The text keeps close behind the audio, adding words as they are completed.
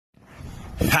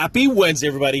Happy Wednesday,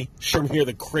 everybody. Sherm here,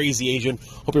 the Crazy Asian.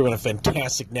 Hope you're having a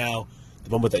fantastic now, the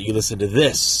moment that you listen to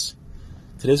this.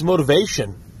 Today's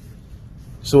motivation.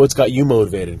 So what's got you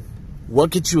motivated? What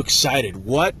gets you excited?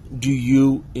 What do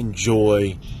you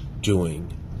enjoy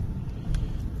doing?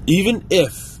 Even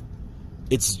if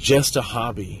it's just a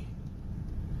hobby,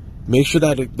 make sure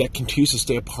that that continues to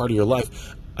stay a part of your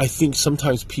life. I think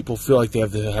sometimes people feel like they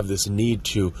have to have this need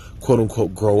to,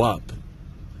 quote-unquote, grow up.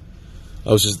 I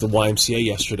was just at the YMCA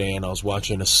yesterday, and I was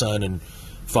watching a son and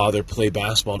father play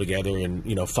basketball together in,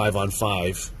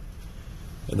 5-on-5.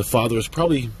 And the father was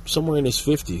probably somewhere in his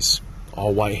 50s,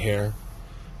 all white hair.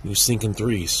 He was sinking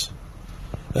threes.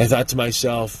 And I thought to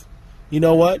myself, you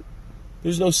know what?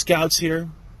 There's no scouts here.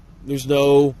 There's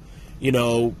no,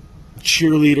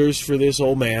 cheerleaders for this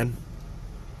old man.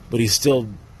 But he's still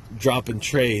dropping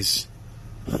trays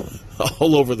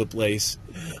all over the place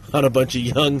on a bunch of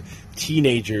young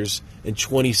teenagers and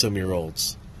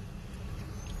 20-some-year-olds.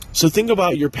 So think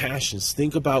about your passions.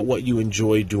 Think about what you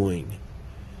enjoy doing.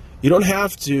 You don't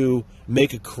have to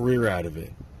make a career out of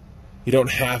it. You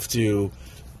don't have to,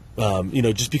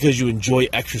 just because you enjoy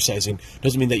exercising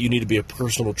doesn't mean that you need to be a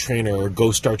personal trainer or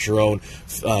go start your own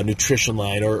nutrition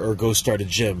line or go start a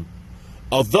gym.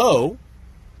 Although,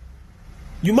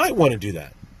 you might want to do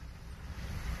that.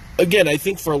 Again, I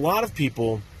think for a lot of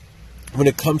people, when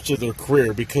it comes to their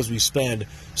career, because we spend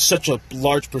such a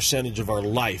large percentage of our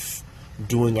life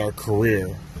doing our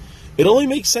career, it only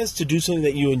makes sense to do something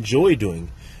that you enjoy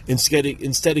doing instead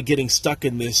of getting stuck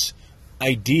in this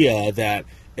idea that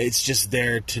it's just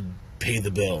there to pay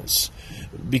the bills,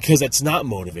 because that's not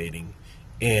motivating.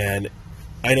 And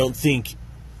I don't think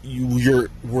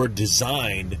we're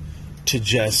designed to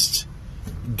just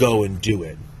go and do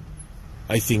it.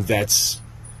 I think that's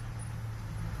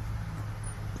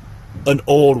an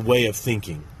old way of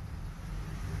thinking.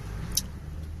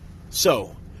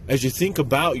 So, as you think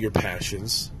about your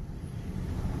passions,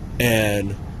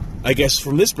 and I guess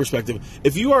from this perspective,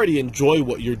 if you already enjoy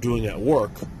what you're doing at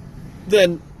work,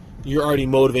 then you're already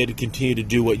motivated to continue to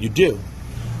do what you do.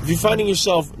 If you're finding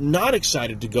yourself not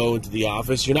excited to go into the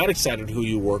office, you're not excited who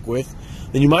you work with,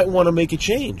 then you might want to make a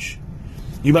change.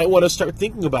 You might want to start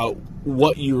thinking about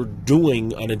what you're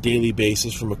doing on a daily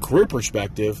basis from a career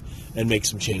perspective and make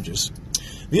some changes.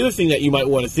 The other thing that you might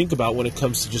want to think about when it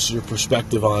comes to just your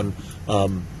perspective on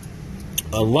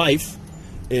life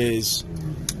is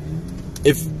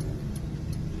if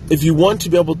you want to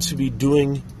be able to be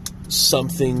doing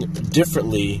something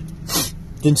differently,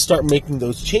 then start making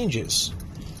those changes.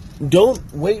 Don't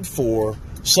wait for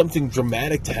something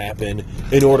dramatic to happen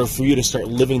in order for you to start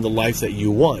living the life that you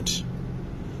want.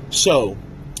 So,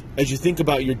 as you think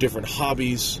about your different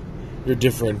hobbies, your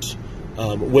different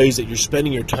ways that you're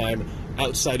spending your time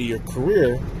outside of your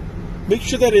career, make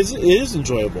sure that it is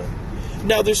enjoyable.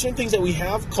 Now, there's certain things that we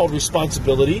have called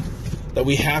responsibility, that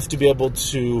we have to be able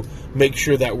to make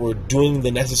sure that we're doing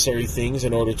the necessary things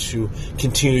in order to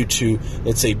continue to,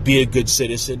 let's say, be a good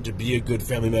citizen, to be a good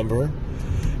family member.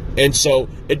 And so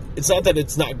it's not that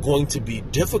it's not going to be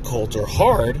difficult or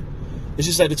hard. It's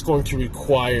just that it's going to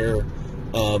require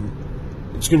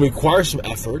some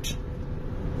effort,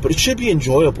 but it should be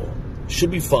enjoyable. It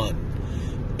should be fun.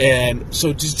 And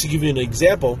so just to give you an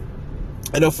example,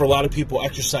 I know for a lot of people,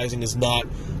 exercising is not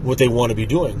what they want to be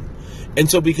doing. And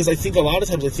so because I think a lot of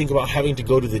times they think about having to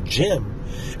go to the gym.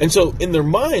 And so in their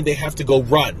mind, they have to go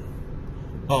run.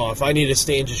 Oh, if I need to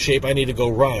stay into shape, I need to go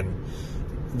run.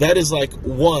 That is like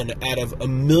one out of a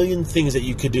million things that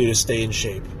you could do to stay in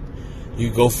shape. You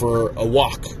could go for a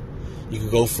walk. You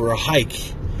could go for a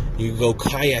hike. You can go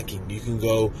kayaking. You can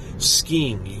go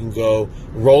skiing. You can go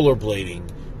rollerblading.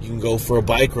 You can go for a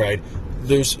bike ride.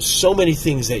 There's so many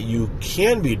things that you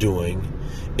can be doing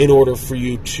in order for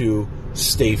you to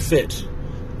stay fit,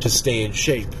 to stay in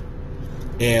shape,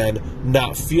 and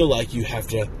not feel like you have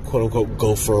to, quote-unquote,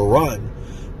 go for a run.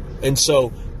 And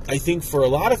so I think for a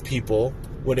lot of people,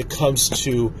 when it comes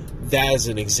to that as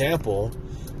an example,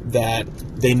 that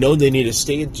they know they need to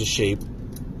stay into shape,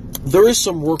 there is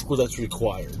some work that's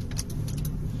required.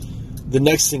 The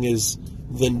next thing is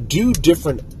then do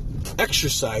different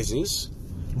exercises,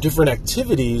 different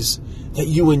activities that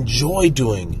you enjoy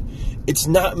doing. It's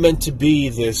not meant to be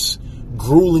this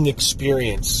grueling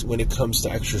experience when it comes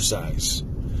to exercise.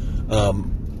 I'll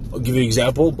give you an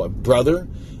example. My brother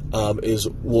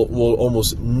will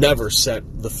almost never set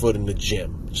the foot in the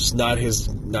gym. It's just not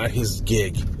his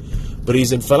gig. But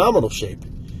he's in phenomenal shape.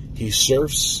 He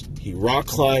surfs, he rock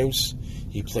climbs,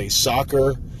 he plays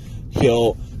soccer.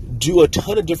 He'll do a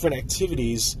ton of different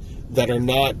activities that are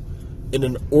not in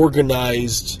an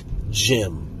organized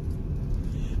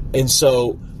gym. And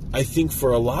so I think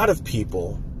for a lot of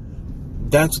people,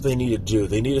 that's what they need to do.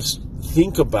 They need to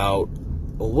think about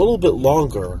a little bit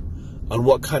longer on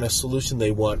what kind of solution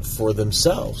they want for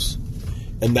themselves.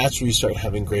 And that's where you start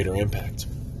having greater impact.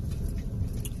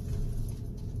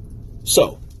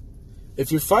 So,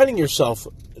 if you're finding yourself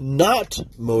not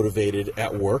motivated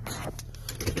at work,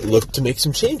 look to make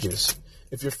some changes.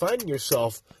 If you're finding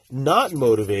yourself not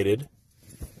motivated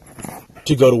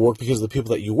to go to work because of the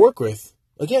people that you work with,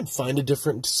 again, find a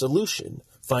different solution,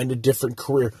 find a different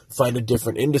career, find a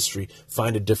different industry,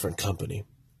 find a different company.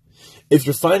 If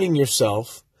you're finding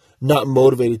yourself not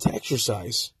motivated to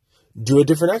exercise, do a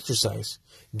different exercise.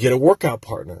 Get a workout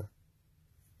partner.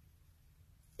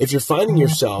 If you're finding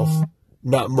yourself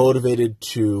not motivated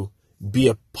to be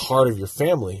a part of your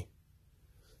family,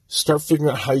 start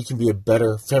figuring out how you can be a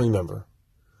better family member.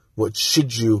 What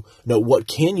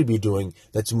can you be doing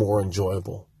that's more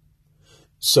enjoyable?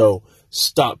 So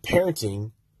stop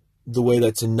parenting the way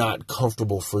that's not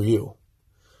comfortable for you.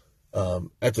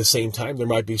 At the same time, there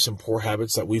might be some poor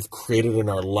habits that we've created in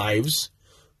our lives,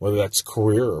 whether that's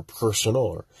career or personal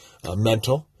or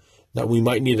mental, that we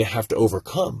might need to have to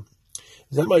overcome.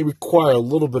 That might require a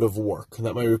little bit of work, and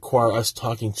that might require us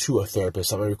talking to a therapist.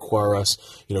 That might require us,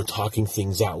 talking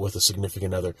things out with a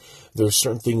significant other. There are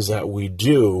certain things that we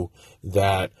do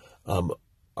that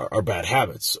are bad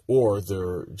habits, or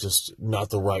they're just not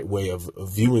the right way of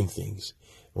viewing things.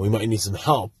 And we might need some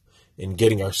help in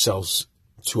getting ourselves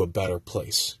to a better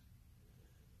place.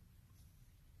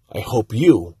 I hope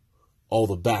you all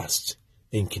the best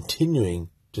in continuing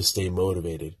to stay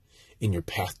motivated in your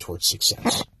path towards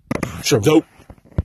success. Sure, dope.